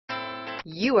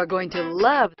You are going to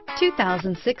love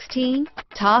 2016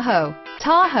 Tahoe.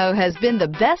 Tahoe has been the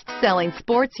best-selling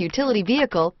sports utility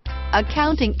vehicle,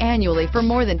 accounting annually for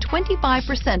more than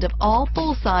 25% of all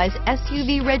full-size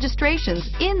SUV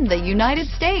registrations in the United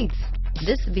States.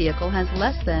 This vehicle has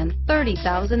less than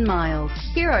 30,000 miles.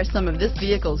 Here are some of this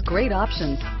vehicle's great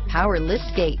options: power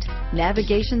liftgate,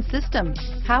 navigation system,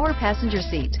 power passenger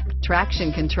seat,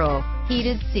 traction control,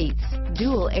 heated seats,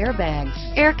 dual airbags,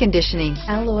 air conditioning,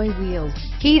 alloy wheels,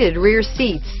 heated rear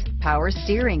seats, power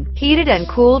steering, heated and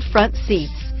cooled front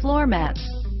seats, floor mats,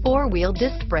 four-wheel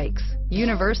disc brakes,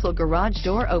 universal garage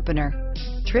door opener,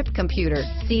 trip computer,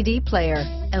 CD player,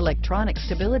 electronic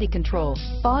stability control,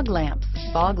 fog lamps,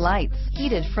 fog lights,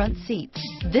 heated front seats.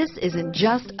 This isn't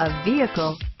just a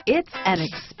vehicle, it's an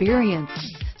experience.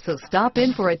 So stop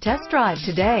in for a test drive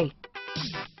today.